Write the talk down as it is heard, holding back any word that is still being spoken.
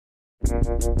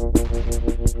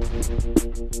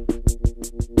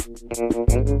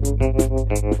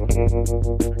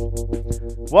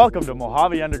Welcome to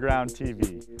Mojave Underground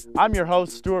TV. I'm your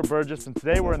host, Stuart Burgess, and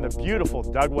today we're in the beautiful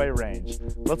Dugway Range.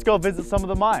 Let's go visit some of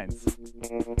the mines.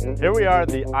 Here we are at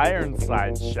the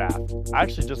Ironside shaft. I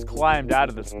actually just climbed out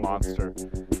of this monster.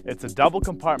 It's a double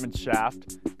compartment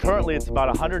shaft. Currently it's about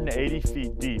 180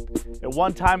 feet deep. At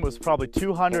one time it was probably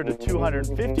 200 to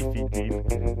 250 feet deep,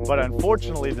 but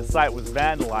unfortunately the site was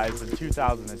vandalized in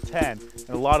 2010 and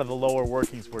a lot of the lower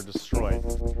workings were destroyed.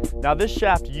 Now this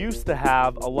shaft used to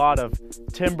have a lot of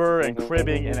timber and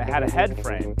cribbing and it had a head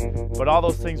frame, but all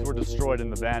those things were destroyed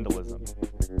in the vandalism.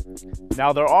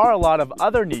 Now there are a lot of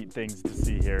other neat things to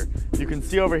see here. You can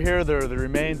see over here there are the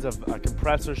remains of a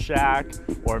compressor shack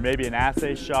or maybe an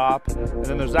assay shop, and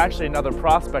then there's actually another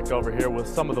prospect over here with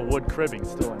some of the wood cribbing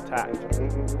still intact.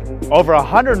 Over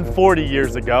 140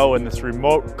 years ago in this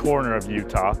remote corner of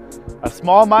Utah, a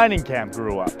small mining camp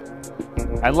grew up.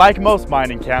 And like most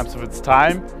mining camps of its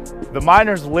time, the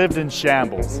miners lived in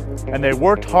shambles and they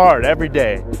worked hard every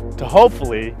day to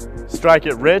hopefully strike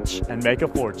it rich and make a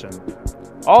fortune.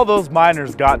 All those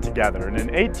miners got together and in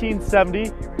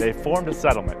 1870 they formed a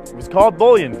settlement. It was called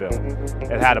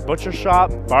Bullionville. It had a butcher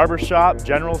shop, barber shop,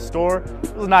 general store.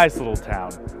 It was a nice little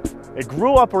town. It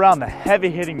grew up around the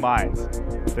heavy-hitting mines,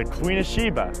 the Queen of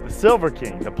Sheba, the Silver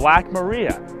King, the Black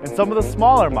Maria, and some of the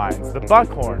smaller mines, the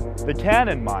Buckhorn, the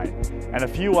Cannon Mine, and a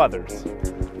few others.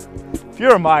 If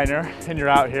you're a miner and you're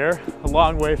out here, a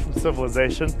long way from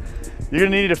civilization, you're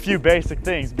gonna need a few basic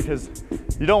things because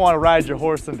you don't want to ride your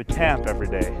horse into camp every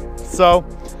day. So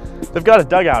they've got a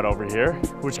dugout over here,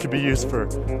 which could be used for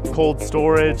cold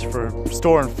storage, for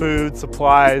storing food,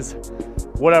 supplies,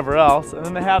 whatever else. And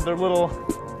then they have their little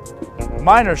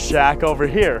miner shack over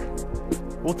here.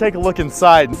 We'll take a look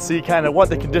inside and see kind of what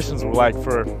the conditions were like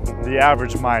for the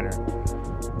average miner.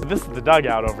 This is the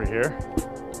dugout over here.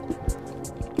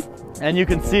 And you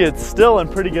can see it's still in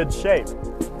pretty good shape.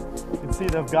 You can see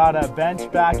they've got a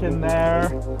bench back in there,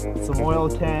 some oil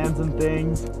cans and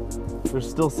things. There's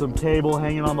still some cable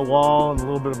hanging on the wall and a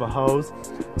little bit of a hose.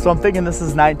 So I'm thinking this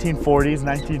is 1940s,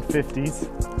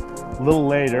 1950s, a little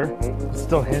later.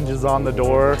 Still hinges on the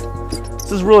door.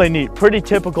 This is really neat, pretty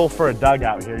typical for a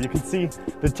dugout here. You can see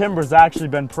the timber's actually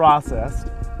been processed.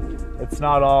 It's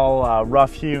not all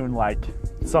rough hewn like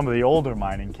some of the older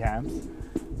mining camps,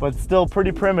 but still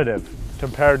pretty primitive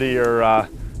compared to your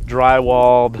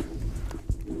drywalled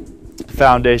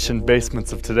foundation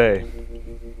basements of today.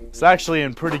 It's actually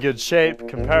in pretty good shape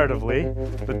comparatively.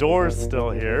 The door is still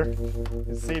here.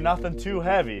 You see, nothing too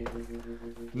heavy.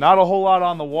 Not a whole lot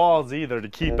on the walls either to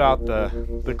keep out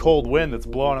the cold wind that's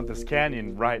blowing up this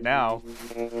canyon right now.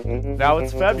 Now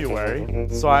it's February,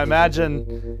 so I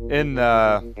imagine in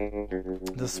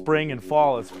the spring and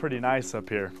fall it's pretty nice up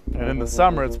here. And in the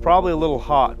summer it's probably a little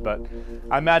hot, but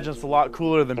I imagine it's a lot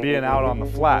cooler than being out on the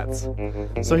flats.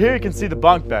 So here you can see the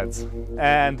bunk beds.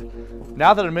 And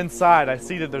now that I'm inside, I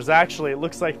see that there's actually, it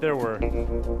looks like there were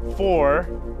 4,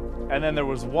 and then there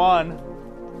was 1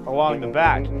 along the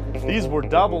back. These were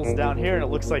doubles down here, and it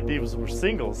looks like these were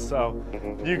singles. So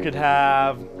you could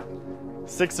have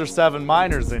 6 or 7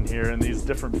 miners in here in these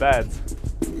different beds,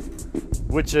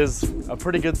 which is a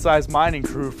pretty good sized mining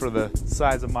crew for the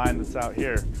size of mine that's out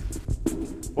here.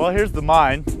 Well, here's the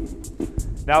mine.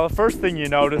 Now the first thing you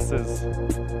notice is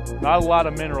not a lot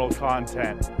of mineral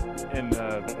content in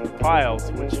the piles,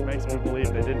 which makes me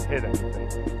believe they didn't hit anything.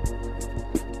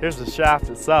 Here's the shaft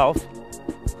itself.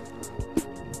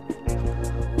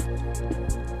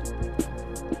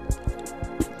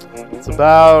 It's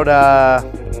about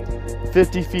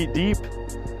 50 feet deep,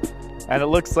 and it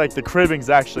looks like the cribbing's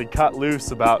actually cut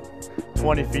loose about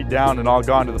 20 feet down and all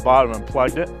gone to the bottom and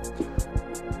plugged it.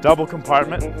 Double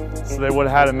compartment, so they would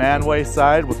have had a manway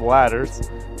side with ladders,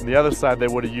 and the other side they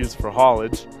would have used for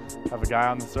haulage. Have a guy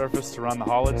on the surface to run the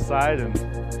haulage side, and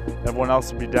everyone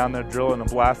else would be down there drilling a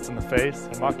blast in the face,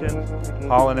 mucking,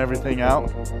 hauling everything out.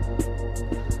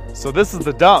 So this is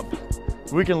the dump.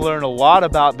 We can learn a lot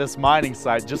about this mining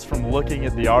site just from looking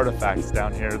at the artifacts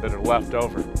down here that are left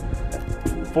over.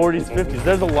 40s, 50s.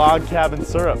 There's a log cabin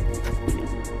syrup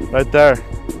right there.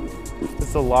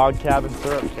 It's a log cabin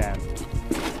syrup can.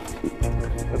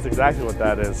 That's exactly what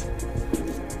that is.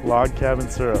 Log cabin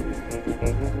syrup.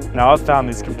 Now I've found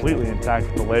these completely intact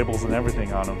with the labels and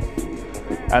everything on them.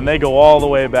 And they go all the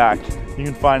way back. You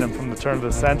can find them from the turn of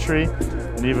the century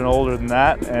and even older than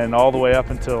that, and all the way up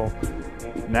until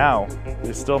now.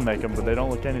 They still make them, but they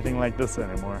don't look anything like this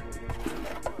anymore.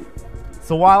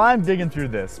 So while I'm digging through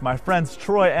this, my friends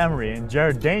Troy Emery and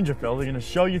Jared Dangerfield are going to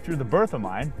show you through the Bertha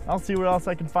mine. I'll see what else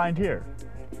I can find here.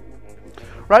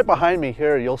 Right behind me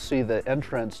here, you'll see the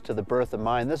entrance to the Bertha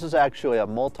mine. This is actually a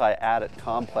multi-adit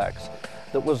complex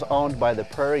that was owned by the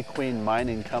Prairie Queen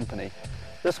Mining Company.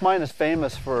 This mine is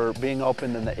famous for being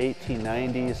opened in the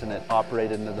 1890s, and it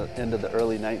operated into the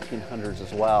early 1900s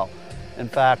as well. In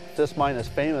fact, this mine is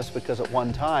famous because at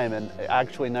one time, and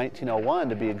actually 1901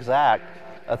 to be exact,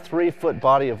 a 3-foot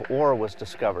body of ore was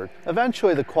discovered.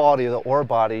 Eventually the quality of the ore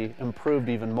body improved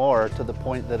even more to the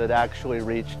point that it actually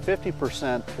reached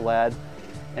 50% lead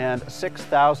and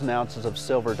 6,000 ounces of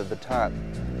silver to the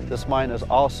ton. This mine is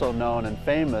also known and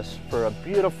famous for a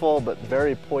beautiful but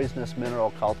very poisonous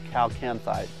mineral called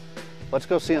chalcanthite. Let's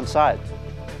go see inside.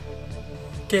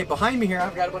 Okay, behind me here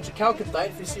I've got a bunch of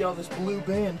chalcanthite. If you see all this blue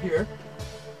band here.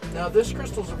 Now this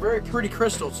crystal is a very pretty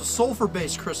crystal. It's a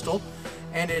sulfur-based crystal,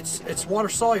 and it's water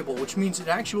soluble, which means it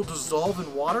actually will dissolve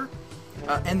in water,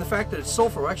 and the fact that it's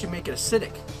sulfur will actually make it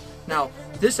acidic. Now,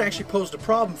 this actually posed a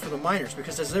problem for the miners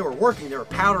because as they were working, they were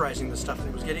powderizing the stuff and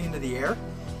it was getting into the air.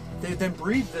 They would then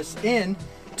breathe this in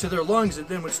to their lungs and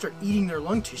then would start eating their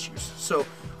lung tissues. So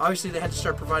obviously they had to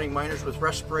start providing miners with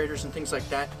respirators and things like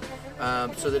that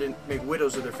so they didn't make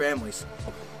widows of their families.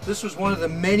 This was one of the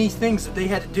many things that they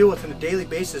had to deal with on a daily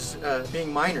basis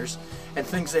being miners, and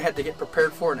things they had to get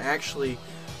prepared for and actually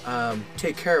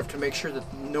take care of to make sure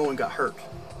that no one got hurt.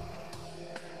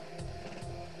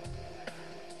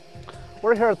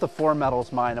 We're here at the Four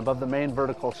Metals mine above the main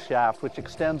vertical shaft, which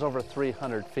extends over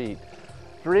 300 feet.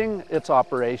 During its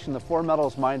operation, the Four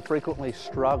Metals mine frequently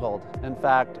struggled. In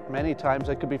fact, many times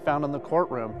they could be found in the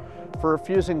courtroom for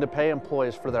refusing to pay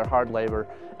employees for their hard labor,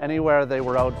 anywhere they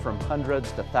were owed from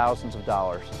hundreds to thousands of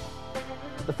dollars.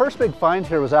 The first big find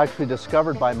here was actually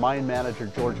discovered by mine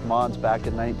manager George Mons back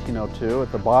in 1902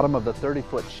 at the bottom of the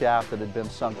 30-foot shaft that had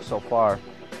been sunk so far.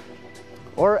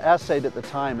 Ore assayed at the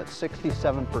time at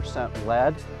 67%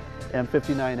 lead and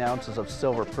 59 ounces of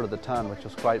silver per the ton, which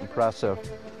was quite impressive.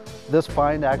 This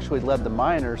find actually led the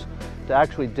miners to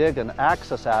actually dig an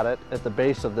access at it at the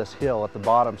base of this hill at the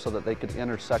bottom so that they could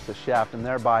intersect the shaft and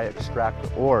thereby extract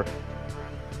the ore.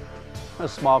 A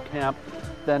small camp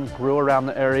then grew around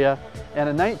the area, and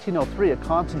in 1903 a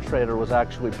concentrator was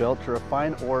actually built to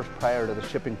refine ores prior to the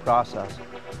shipping process.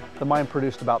 The mine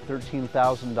produced about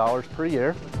 $13,000 per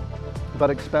year, but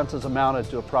expenses amounted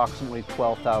to approximately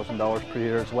 $12,000 per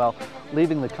year as well,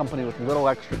 leaving the company with little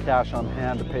extra cash on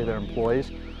hand to pay their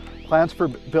employees. Plans for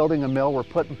building a mill were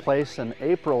put in place in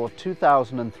April of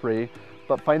 2003,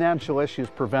 but financial issues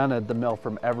prevented the mill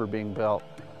from ever being built.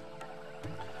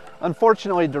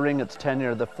 Unfortunately, during its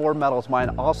tenure, the Four Metals mine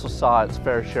also saw its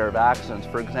fair share of accidents.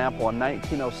 For example, in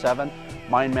 1907,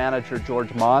 mine manager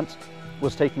George Mons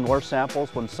was taking ore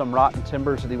samples when some rotten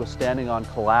timbers that he was standing on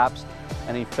collapsed,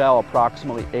 and he fell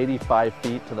approximately 85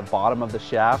 feet to the bottom of the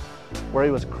shaft, where he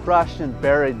was crushed and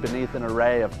buried beneath an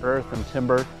array of earth and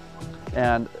timber,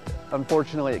 and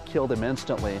unfortunately it killed him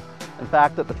instantly. In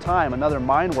fact, at the time, another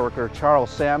mine worker,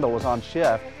 Charles Sandel, was on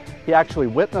shift. He actually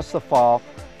witnessed the fall,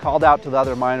 called out to the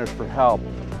other miners for help.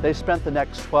 They spent the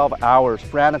next 12 hours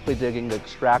frantically digging to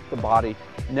extract the body,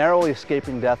 narrowly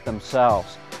escaping death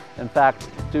themselves. In fact,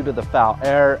 due to the foul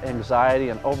air, anxiety,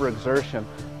 and overexertion,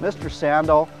 Mr.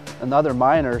 Sandel and the other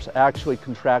miners actually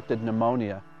contracted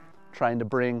pneumonia, trying to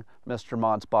bring Mr.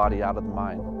 Mons' body out of the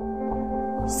mine.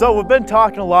 So we've been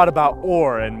talking a lot about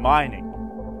ore and mining.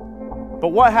 But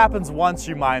what happens once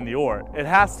you mine the ore? It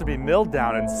has to be milled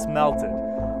down and smelted.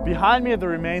 Behind me are the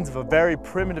remains of a very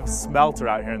primitive smelter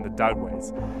out here in the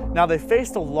Dugways. Now, they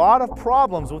faced a lot of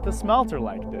problems with a smelter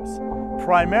like this.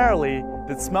 Primarily,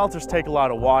 that smelters take a lot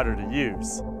of water to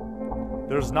use.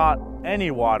 There's not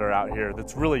any water out here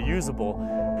that's really usable,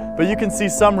 but you can see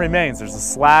some remains. There's a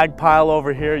slag pile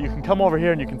over here. You can come over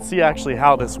here and you can see actually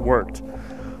how this worked.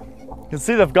 You can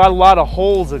see they've got a lot of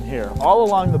holes in here, all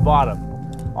along the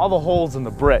bottom, all the holes in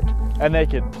the brick, and they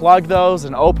could plug those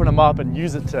and open them up and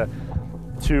use it to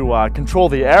control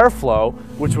the airflow,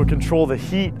 which would control the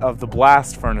heat of the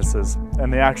blast furnaces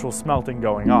and the actual smelting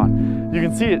going on. You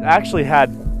can see it actually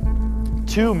had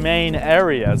two main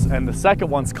areas, and the second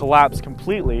one's collapsed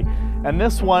completely, and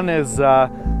this one is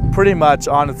pretty much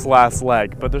on its last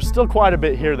leg, but there's still quite a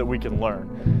bit here that we can learn.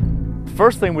 The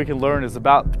first thing we can learn is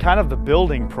about kind of the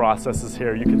building processes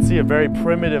here. You can see a very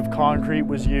primitive concrete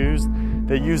was used.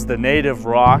 They used the native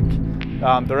rock.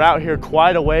 They're out here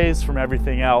quite a ways from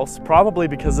everything else, probably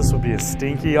because this would be a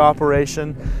stinky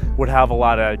operation, would have a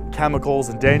lot of chemicals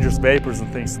and dangerous vapors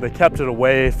and things, so they kept it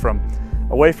away from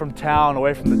town,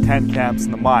 away from the tent camps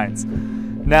and the mines.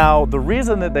 Now, the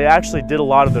reason that they actually did a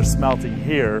lot of their smelting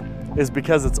here is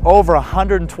because it's over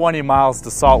 120 miles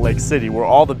to Salt Lake City, where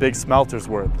all the big smelters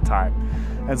were at the time.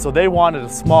 And so they wanted a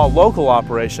small local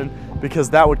operation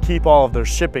because that would keep all of their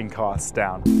shipping costs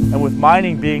down. And with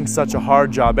mining being such a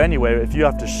hard job anyway, if you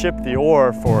have to ship the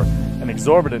ore for an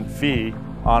exorbitant fee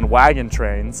on wagon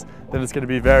trains, then it's going to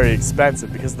be very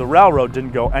expensive because the railroad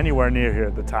didn't go anywhere near here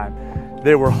at the time.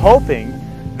 They were hoping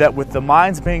that with the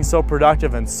mines being so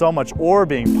productive and so much ore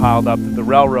being piled up that the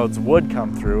railroads would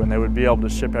come through and they would be able to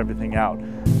ship everything out.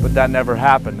 But that never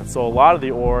happened. And so a lot of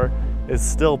the ore is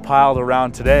still piled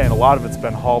around today, and a lot of it's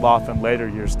been hauled off in later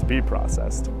years to be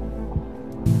processed.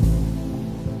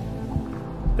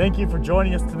 Thank you for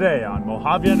joining us today on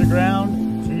Mojave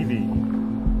Underground TV.